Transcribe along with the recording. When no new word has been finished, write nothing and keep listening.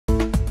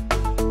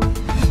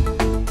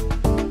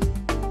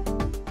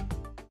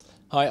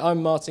Hi,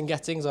 I'm Martin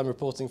Gettings. I'm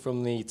reporting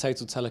from the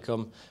Total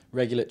Telecom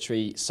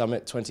Regulatory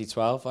Summit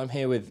 2012. I'm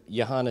here with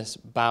Johannes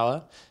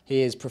Bauer.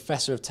 He is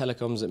Professor of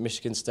Telecoms at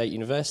Michigan State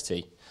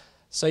University.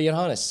 So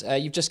Johannes,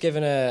 you've just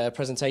given a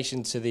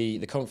presentation to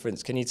the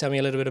conference. Can you tell me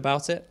a little bit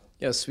about it?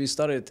 Yes, we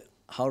studied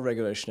how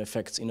regulation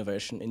affects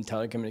innovation in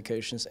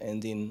telecommunications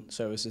and in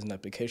services and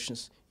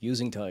applications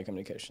using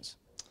telecommunications.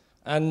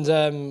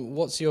 And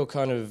what's your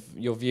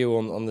view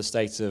on the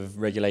state of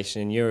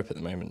regulation in Europe at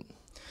the moment?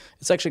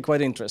 It's actually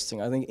quite interesting.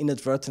 I think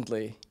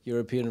inadvertently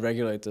European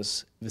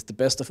regulators, with the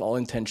best of all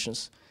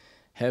intentions,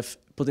 have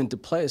put into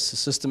place a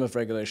system of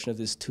regulation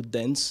that is too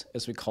dense,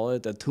 as we call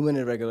it. There are too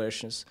many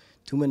regulations,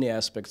 too many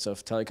aspects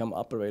of telecom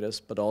operators,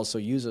 but also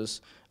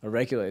users are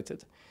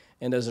regulated.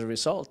 And as a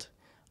result,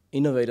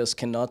 innovators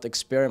cannot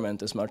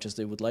experiment as much as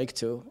they would like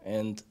to,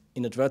 and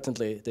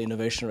inadvertently the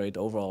innovation rate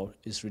overall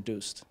is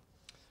reduced.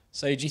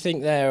 So do you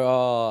think there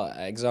are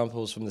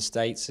examples from the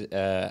States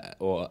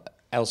or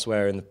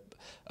elsewhere in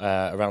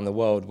around the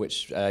world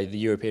which the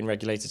European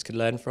regulators could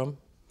learn from?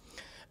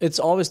 It's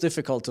always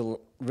difficult to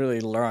really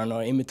learn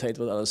or imitate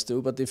what others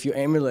do, but if you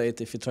emulate,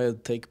 if you try to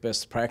take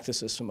best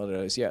practices from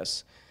others,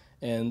 yes.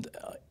 And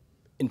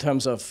in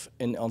terms of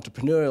an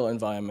entrepreneurial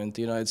environment,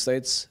 the United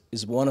States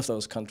is one of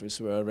those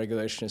countries where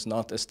regulation is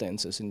not as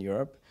dense as in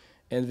Europe.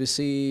 And we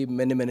see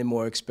many, many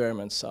more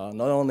experiments, not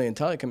only in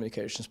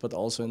telecommunications, but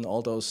also in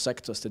all those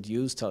sectors that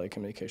use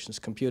telecommunications,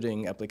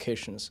 computing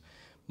applications,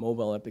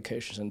 mobile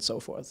applications, and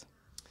so forth.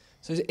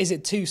 So is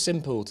it too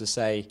simple to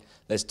say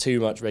there's too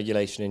much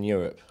regulation in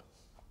Europe?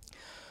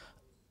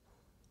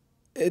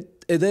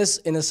 It is,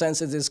 in a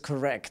sense, it is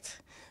correct.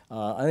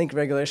 I think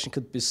regulation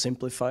could be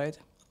simplified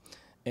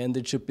and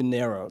it should be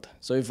narrowed.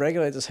 So if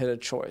regulators had a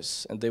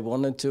choice and they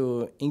wanted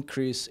to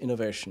increase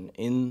innovation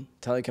in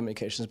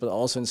telecommunications, but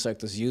also in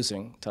sectors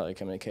using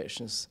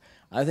telecommunications,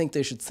 I think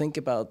they should think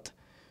about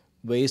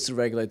ways to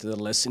regulate that are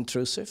less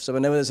intrusive. So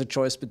whenever there's a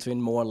choice between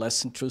more or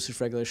less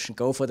intrusive regulation,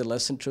 go for the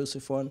less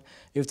intrusive one.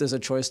 If there's a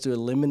choice to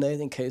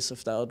eliminate in case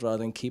of doubt rather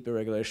than keep a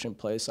regulation in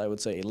place, I would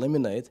say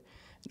eliminate.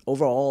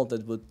 Overall,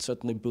 that would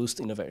certainly boost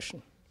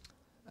innovation.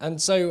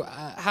 And so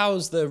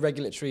how's the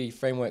regulatory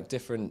framework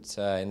different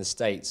in the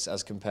States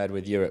as compared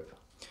with Europe?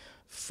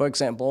 For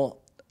example,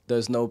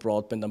 there's no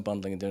broadband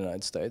unbundling in the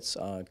United States.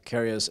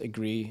 Carriers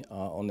agree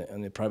on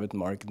a private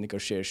market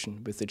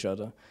negotiation with each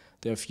other.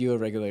 There are fewer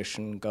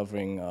regulation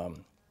governing,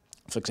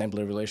 for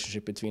example, a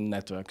relationship between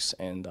networks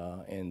and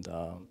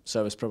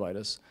service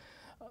providers.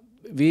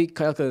 We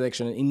calculated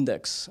actually an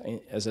index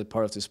as a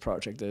part of this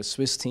project. The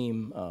Swiss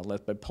team,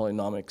 led by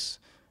Polynomics,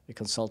 a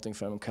consulting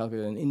firm,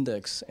 calculated an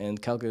index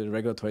and calculated a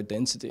regulatory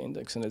density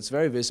index. And it's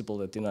very visible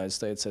that the United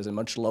States has a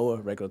much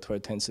lower regulatory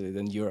density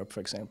than Europe, for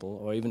example,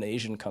 or even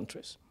Asian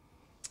countries.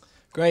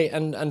 Great.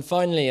 And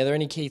finally, are there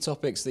any key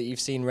topics that you've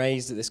seen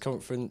raised at this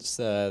conference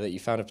that you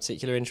found of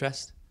particular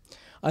interest?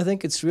 I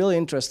think it's really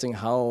interesting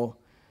how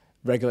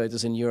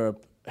regulators in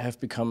Europe have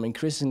become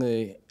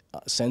increasingly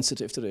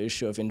sensitive to the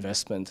issue of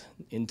investment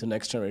into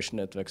next-generation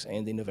networks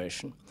and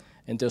innovation.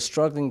 And they're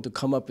struggling to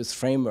come up with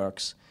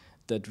frameworks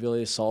that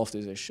really solve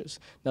these issues.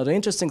 Now, the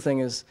interesting thing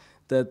is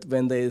that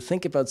when they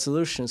think about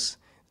solutions,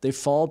 they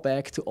fall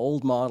back to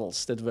old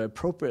models that were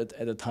appropriate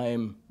at a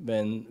time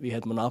when we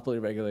had monopoly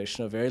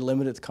regulation, a very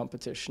limited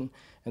competition,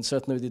 and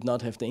certainly we did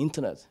not have the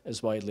internet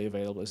as widely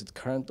available as it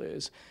currently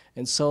is.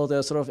 And so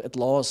they're sort of at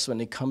loss when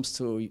it comes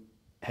to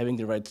having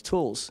the right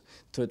tools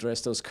to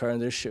address those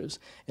current issues.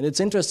 And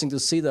it's interesting to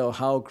see, though,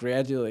 how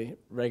gradually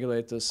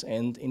regulators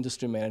and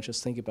industry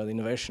managers think about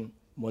innovation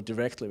more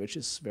directly, which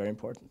is very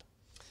important.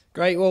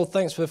 Great. Well,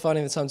 thanks for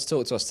finding the time to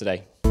talk to us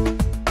today.